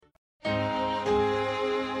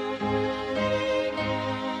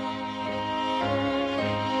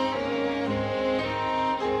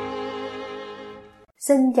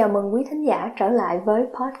Xin chào mừng quý thính giả trở lại với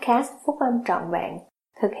podcast Phúc Âm Trọn Vẹn,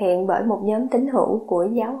 thực hiện bởi một nhóm tín hữu của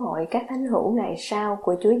Giáo hội các Thánh hữu Ngày Sau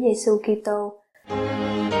của Chúa Giêsu Kitô.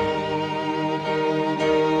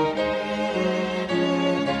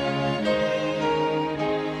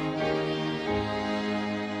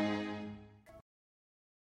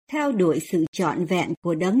 Theo đuổi sự trọn vẹn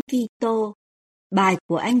của Đấng Kitô, bài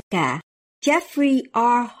của anh cả Jeffrey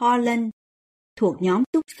R. Holland thuộc nhóm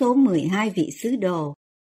túc số 12 vị sứ đồ,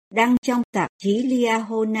 đăng trong tạp chí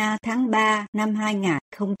Liahona tháng 3 năm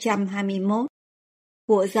 2021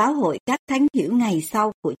 của Giáo hội các Thánh hữu Ngày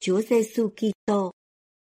Sau của Chúa Giêsu Kitô.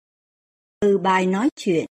 Từ bài nói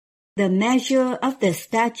chuyện The Measure of the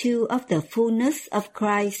Statue of the Fullness of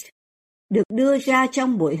Christ được đưa ra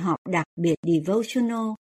trong buổi họp đặc biệt devotional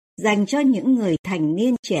dành cho những người thành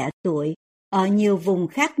niên trẻ tuổi ở nhiều vùng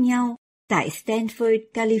khác nhau tại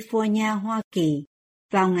Stanford, California, Hoa Kỳ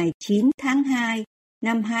vào ngày 9 tháng 2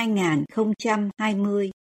 năm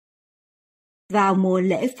 2020. Vào mùa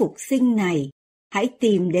lễ phục sinh này, hãy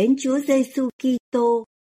tìm đến Chúa Giêsu Kitô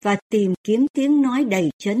và tìm kiếm tiếng nói đầy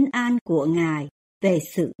trấn an của Ngài về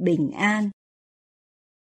sự bình an.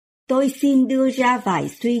 Tôi xin đưa ra vài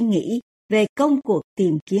suy nghĩ về công cuộc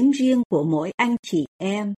tìm kiếm riêng của mỗi anh chị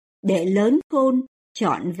em để lớn khôn,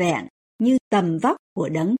 trọn vẹn như tầm vóc của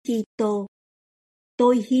Đấng Kitô.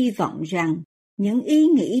 Tôi hy vọng rằng những ý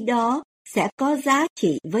nghĩ đó sẽ có giá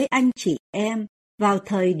trị với anh chị em vào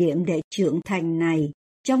thời điểm để trưởng thành này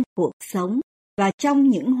trong cuộc sống và trong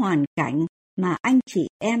những hoàn cảnh mà anh chị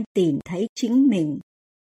em tìm thấy chính mình.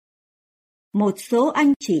 Một số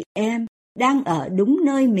anh chị em đang ở đúng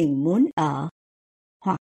nơi mình muốn ở,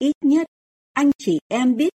 hoặc ít nhất anh chị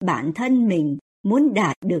em biết bản thân mình muốn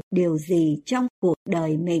đạt được điều gì trong cuộc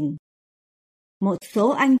đời mình. Một số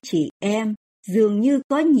anh chị em dường như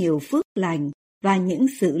có nhiều phước lành và những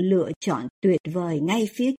sự lựa chọn tuyệt vời ngay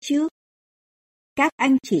phía trước. Các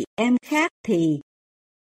anh chị em khác thì,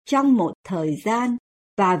 trong một thời gian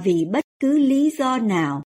và vì bất cứ lý do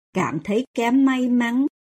nào, cảm thấy kém may mắn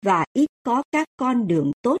và ít có các con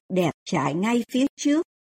đường tốt đẹp trải ngay phía trước.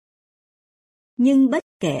 Nhưng bất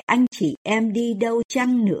kể anh chị em đi đâu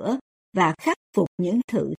chăng nữa và khắc phục những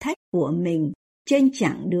thử thách của mình trên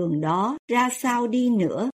chặng đường đó ra sao đi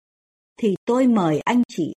nữa, thì tôi mời anh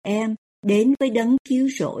chị em đến với Đấng Cứu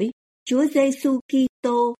Rỗi, Chúa Giêsu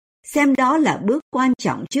Kitô, xem đó là bước quan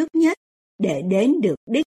trọng trước nhất để đến được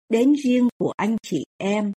đích đến riêng của anh chị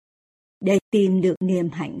em, để tìm được niềm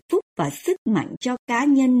hạnh phúc và sức mạnh cho cá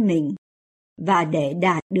nhân mình, và để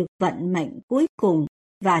đạt được vận mệnh cuối cùng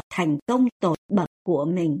và thành công tột bậc của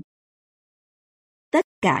mình. Tất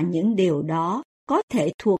cả những điều đó có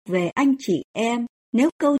thể thuộc về anh chị em nếu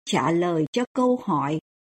câu trả lời cho câu hỏi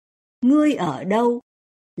 "Ngươi ở đâu?"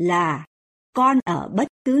 là "Con ở bất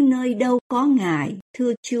cứ nơi đâu có Ngài,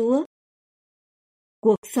 thưa Chúa."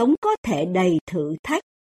 Cuộc sống có thể đầy thử thách,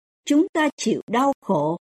 chúng ta chịu đau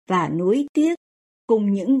khổ và nuối tiếc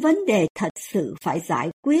cùng những vấn đề thật sự phải giải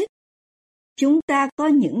quyết. Chúng ta có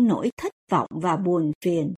những nỗi thất vọng và buồn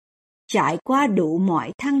phiền, trải qua đủ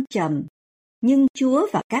mọi thăng trầm, nhưng Chúa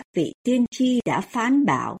và các vị tiên tri đã phán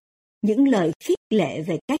bảo những lời khích lệ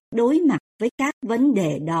về cách đối mặt với các vấn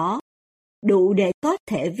đề đó, đủ để có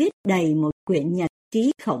thể viết đầy một quyển nhật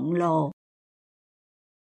ký khổng lồ.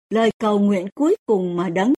 Lời cầu nguyện cuối cùng mà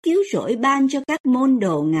Đấng Cứu Rỗi ban cho các môn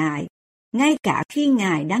đồ Ngài, ngay cả khi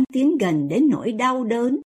Ngài đang tiến gần đến nỗi đau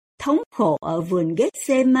đớn, thống khổ ở vườn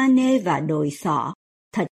Gethsemane và đồi sọ,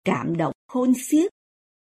 thật cảm động khôn xiết.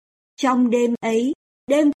 Trong đêm ấy,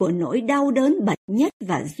 đêm của nỗi đau đớn bậc nhất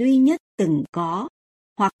và duy nhất từng có,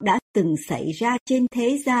 hoặc đã từng xảy ra trên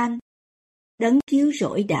thế gian, Đấng Cứu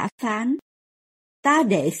Rỗi đã phán: "Ta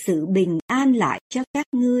để sự bình an lại cho các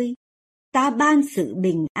ngươi, ta ban sự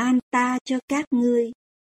bình an ta cho các ngươi,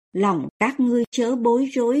 lòng các ngươi chớ bối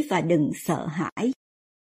rối và đừng sợ hãi."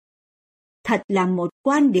 Thật là một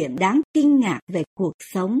quan điểm đáng kinh ngạc về cuộc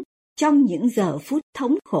sống trong những giờ phút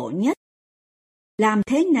thống khổ nhất. Làm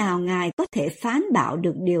thế nào Ngài có thể phán bảo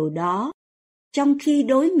được điều đó, trong khi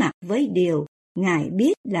đối mặt với điều Ngài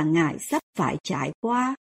biết là Ngài sắp phải trải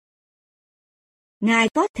qua? Ngài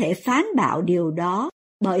có thể phán bảo điều đó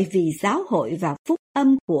bởi vì giáo hội và phúc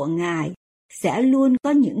âm của Ngài sẽ luôn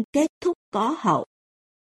có những kết thúc có hậu.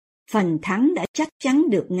 Phần thắng đã chắc chắn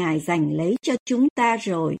được Ngài giành lấy cho chúng ta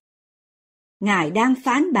rồi. Ngài đang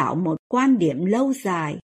phán bảo một quan điểm lâu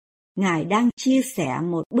dài. Ngài đang chia sẻ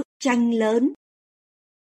một bức tranh lớn.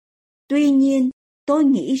 Tuy nhiên, tôi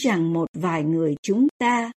nghĩ rằng một vài người chúng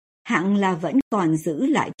ta hẳn là vẫn còn giữ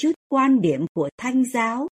lại chút quan điểm của Thánh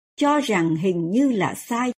giáo, cho rằng hình như là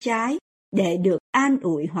sai trái để được an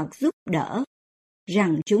ủi hoặc giúp đỡ,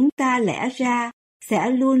 rằng chúng ta lẽ ra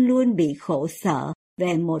sẽ luôn luôn bị khổ sở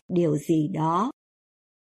về một điều gì đó.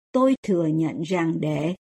 Tôi thừa nhận rằng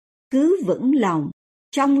để cứ vững lòng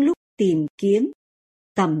trong lúc tìm kiếm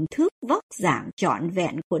tầm thước vóc dáng trọn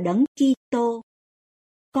vẹn của Đấng Kitô,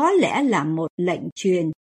 có lẽ là một lệnh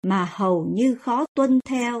truyền mà hầu như khó tuân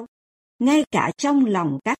theo, ngay cả trong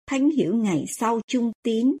lòng các thánh hữu ngày sau trung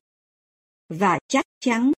tín. Và chắc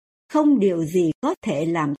chắn không điều gì có thể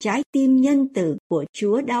làm trái tim nhân từ của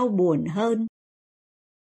Chúa đau buồn hơn.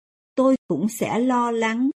 Tôi cũng sẽ lo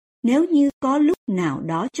lắng nếu như có lúc nào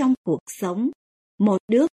đó trong cuộc sống, một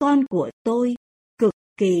đứa con của tôi cực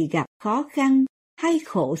kỳ gặp khó khăn hay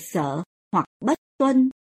khổ sở hoặc bất tuân,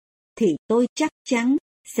 thì tôi chắc chắn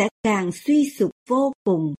sẽ càng suy sụp vô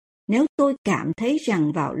cùng nếu tôi cảm thấy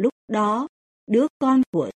rằng vào lúc đó, đứa con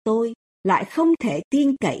của tôi lại không thể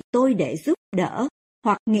tin cậy tôi để giúp đỡ,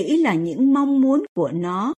 hoặc nghĩ là những mong muốn của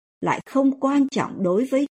nó lại không quan trọng đối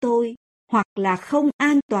với tôi, hoặc là không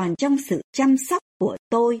an toàn trong sự chăm sóc của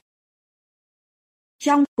tôi.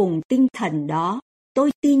 Trong cùng tinh thần đó,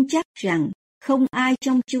 tôi tin chắc rằng không ai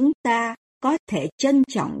trong chúng ta có thể trân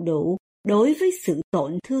trọng đủ đối với sự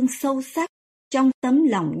tổn thương sâu sắc trong tấm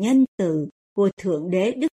lòng nhân từ của Thượng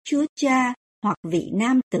Đế Đức Chúa Cha hoặc vị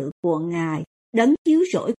nam tử của Ngài, Đấng cứu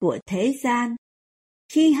rỗi của thế gian.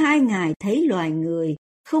 Khi hai Ngài thấy loài người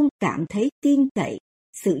không cảm thấy tin cậy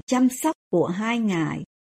sự chăm sóc của hai Ngài,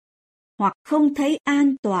 hoặc không thấy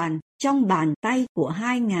an toàn trong bàn tay của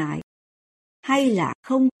hai Ngài, hay là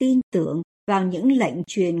không tin tưởng vào những lệnh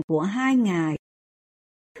truyền của hai Ngài.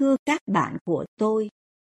 Thưa các bạn của tôi,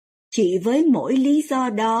 chỉ với mỗi lý do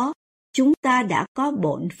đó, chúng ta đã có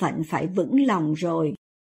bổn phận phải vững lòng rồi.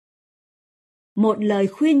 Một lời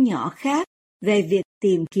khuyên nhỏ khác về việc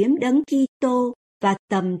tìm kiếm Đấng Kitô và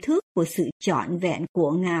tầm thước của sự trọn vẹn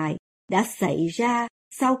của Ngài đã xảy ra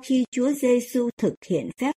sau khi Chúa Giêsu thực hiện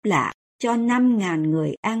phép lạ cho 5.000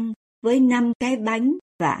 người ăn với 5 cái bánh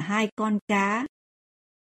và 2 con cá.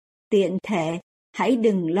 Tiện thể, hãy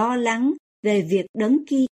đừng lo lắng về việc Đấng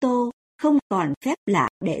Kitô không còn phép lạ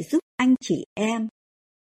để giúp anh chị em.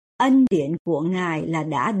 Ân điển của Ngài là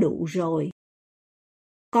đã đủ rồi.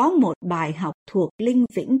 Có một bài học thuộc linh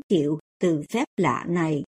vĩnh cửu từ phép lạ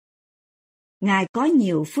này. Ngài có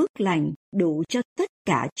nhiều phước lành đủ cho tất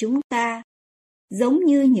cả chúng ta, giống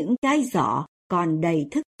như những cái giỏ còn đầy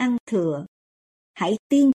thức ăn thừa. Hãy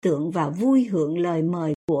tin tưởng và vui hưởng lời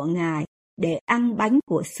mời của Ngài để ăn bánh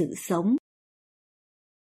của sự sống.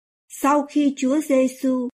 Sau khi Chúa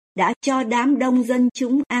Giêsu đã cho đám đông dân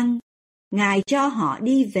chúng ăn, Ngài cho họ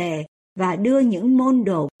đi về và đưa những môn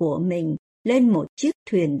đồ của mình lên một chiếc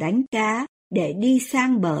thuyền đánh cá để đi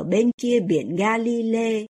sang bờ bên kia biển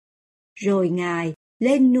Ga-li-lê. Rồi Ngài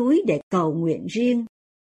lên núi để cầu nguyện riêng.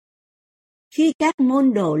 Khi các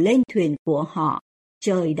môn đồ lên thuyền của họ,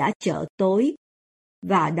 trời đã trở tối,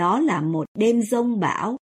 và đó là một đêm giông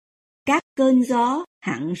bão. Các cơn gió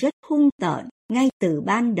hẳn rất hung tợn ngay từ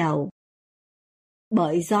ban đầu.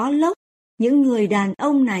 Bởi gió lốc, những người đàn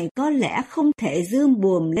ông này có lẽ không thể giương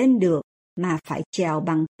buồm lên được mà phải chèo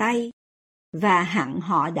bằng tay, và hẳn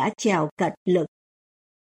họ đã chèo cật lực.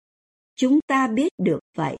 Chúng ta biết được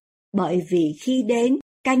vậy bởi vì khi đến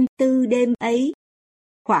canh tư đêm ấy,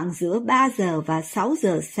 khoảng giữa 3 giờ và 6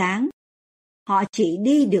 giờ sáng, họ chỉ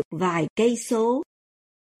đi được vài cây số.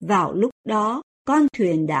 Vào lúc đó, con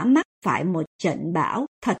thuyền đã mắc phải một trận bão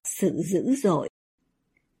thật sự dữ dội.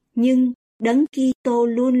 Nhưng Đấng Kitô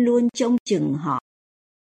luôn luôn trông chừng họ.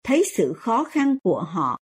 Thấy sự khó khăn của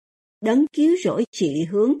họ, Đấng cứu rỗi chỉ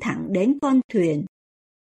hướng thẳng đến con thuyền,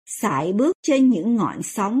 sải bước trên những ngọn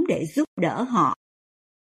sóng để giúp đỡ họ.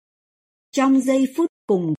 Trong giây phút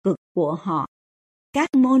cùng cực của họ,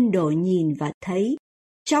 các môn đồ nhìn và thấy,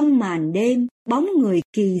 trong màn đêm, bóng người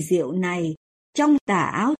kỳ diệu này, trong tà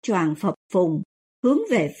áo choàng phập phùng, hướng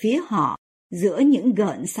về phía họ, giữa những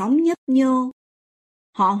gợn sóng nhấp nhô.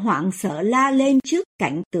 Họ hoảng sợ la lên trước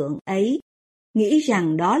cảnh tượng ấy, nghĩ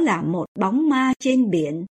rằng đó là một bóng ma trên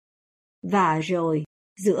biển. Và rồi,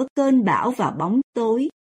 giữa cơn bão và bóng tối,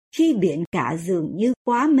 khi biển cả dường như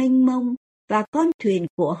quá mênh mông và con thuyền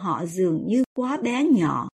của họ dường như quá bé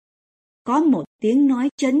nhỏ, có một tiếng nói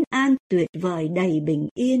trấn an tuyệt vời đầy bình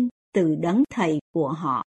yên từ Đấng Thầy của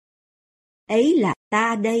họ. Ấy là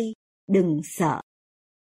ta đây, đừng sợ.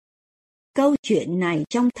 Câu chuyện này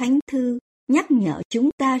trong Thánh Thư nhắc nhở chúng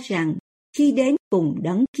ta rằng khi đến cùng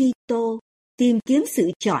Đấng Kitô, tìm kiếm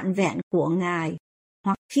sự trọn vẹn của Ngài,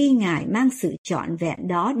 hoặc khi Ngài mang sự trọn vẹn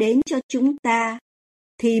đó đến cho chúng ta,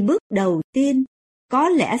 thì bước đầu tiên có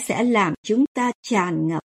lẽ sẽ làm chúng ta tràn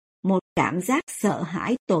ngập một cảm giác sợ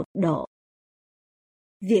hãi tột độ.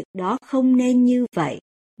 Việc đó không nên như vậy,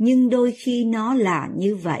 nhưng đôi khi nó là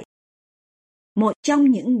như vậy. một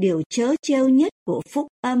trong những điều trớ trêu nhất của phúc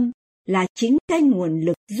âm là chính cái nguồn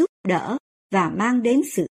lực giúp đỡ và mang đến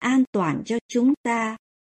sự an toàn cho chúng ta,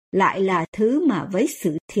 lại là thứ mà với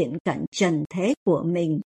sự thiện cận trần thế của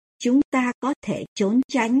mình, chúng ta có thể trốn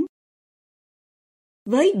tránh.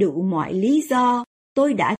 Với đủ mọi lý do,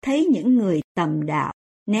 tôi đã thấy những người tầm đạo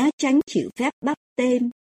né tránh chịu phép báp têm.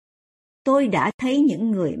 Tôi đã thấy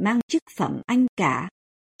những người mang chức phẩm anh cả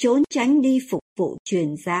trốn tránh đi phục vụ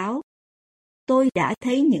truyền giáo. Tôi đã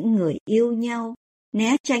thấy những người yêu nhau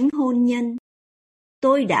né tránh hôn nhân.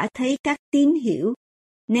 Tôi đã thấy các tín hữu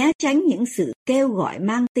né tránh những sự kêu gọi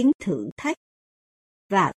mang tính thử thách.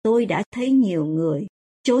 Và tôi đã thấy nhiều người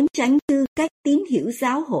trốn tránh tư cách tín hữu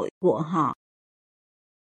giáo hội của họ.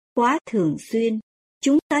 Quá thường xuyên,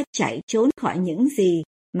 chúng ta chạy trốn khỏi những gì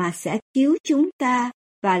mà sẽ cứu chúng ta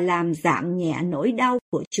và làm giảm nhẹ nỗi đau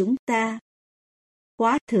của chúng ta.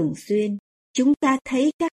 Quá thường xuyên, chúng ta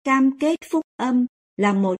thấy các cam kết phúc âm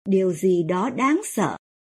là một điều gì đó đáng sợ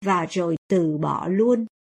và rồi từ bỏ luôn.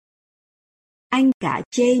 Anh cả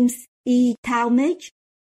James E. Talmage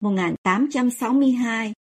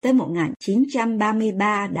 1862 tới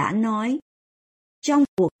 1933 đã nói, trong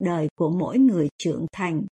cuộc đời của mỗi người trưởng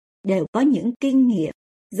thành đều có những kinh nghiệm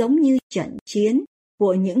giống như trận chiến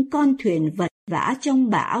của những con thuyền vật vã trong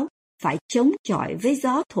bão phải chống chọi với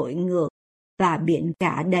gió thổi ngược và biển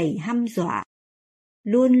cả đầy hăm dọa.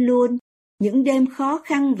 Luôn luôn, những đêm khó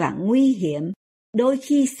khăn và nguy hiểm đôi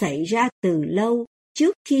khi xảy ra từ lâu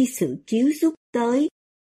trước khi sự cứu giúp tới,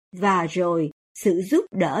 và rồi sự giúp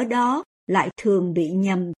đỡ đó lại thường bị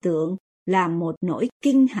nhầm tưởng là một nỗi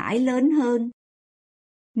kinh hãi lớn hơn.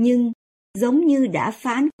 Nhưng, giống như đã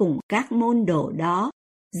phán cùng các môn đồ đó,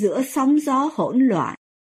 giữa sóng gió hỗn loạn,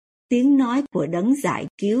 tiếng nói của Đấng giải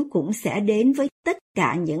cứu cũng sẽ đến với tất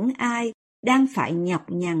cả những ai đang phải nhọc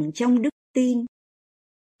nhằn trong đức tin.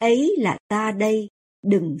 Ấy là ta đây,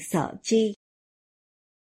 đừng sợ chi.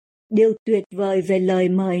 Điều tuyệt vời về lời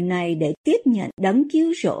mời này để tiếp nhận Đấng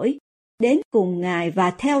cứu rỗi, đến cùng Ngài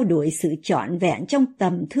và theo đuổi sự trọn vẹn trong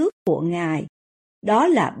tầm thước của Ngài, đó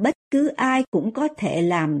là bất cứ ai cũng có thể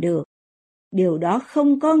làm được. Điều đó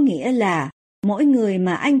không có nghĩa là mỗi người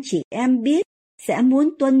mà anh chị em biết sẽ muốn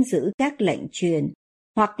tuân giữ các lệnh truyền,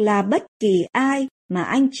 hoặc là bất kỳ ai mà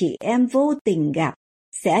anh chị em vô tình gặp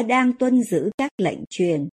sẽ đang tuân giữ các lệnh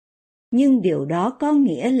truyền. Nhưng điều đó có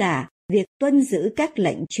nghĩa là việc tuân giữ các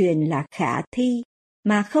lệnh truyền là khả thi,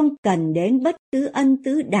 mà không cần đến bất cứ ân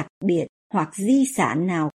tứ đặc biệt hoặc di sản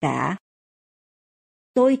nào cả.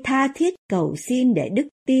 Tôi tha thiết cầu xin để đức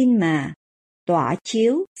tin mà tỏa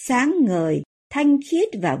chiếu, sáng ngời, thanh khiết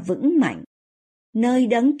và vững mạnh, nơi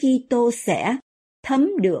Đấng Kitô sẽ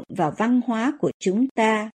thấm đượm vào văn hóa của chúng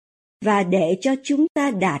ta, và để cho chúng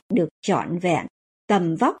ta đạt được trọn vẹn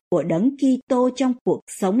tầm vóc của Đấng Kitô trong cuộc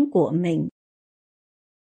sống của mình.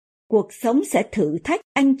 Cuộc sống sẽ thử thách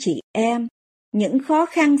anh chị em, những khó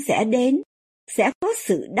khăn sẽ đến, sẽ có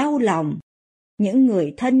sự đau lòng, những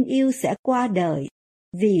người thân yêu sẽ qua đời.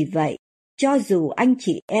 Vì vậy, cho dù anh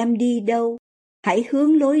chị em đi đâu, hãy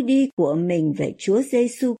hướng lối đi của mình về Chúa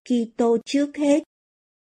Giêsu Kitô trước hết.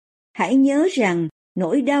 Hãy nhớ rằng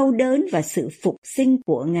nỗi đau đớn và sự phục sinh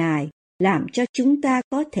của Ngài làm cho chúng ta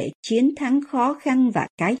có thể chiến thắng khó khăn và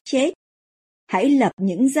cái chết. Hãy lập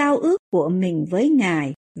những giao ước của mình với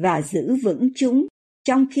Ngài và giữ vững chúng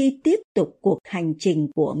trong khi tiếp tục cuộc hành trình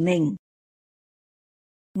của mình.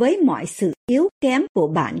 Với mọi sự yếu kém của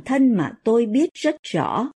bản thân mà tôi biết rất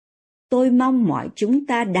rõ, tôi mong mọi chúng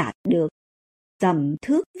ta đạt được tầm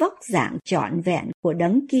thước vóc dạng trọn vẹn của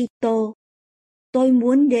Đấng Kitô. Tôi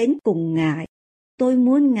muốn đến cùng Ngài, tôi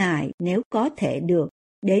muốn Ngài nếu có thể được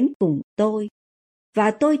đến cùng tôi,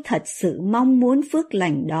 và tôi thật sự mong muốn phước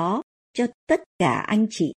lành đó cho tất cả anh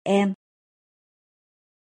chị em.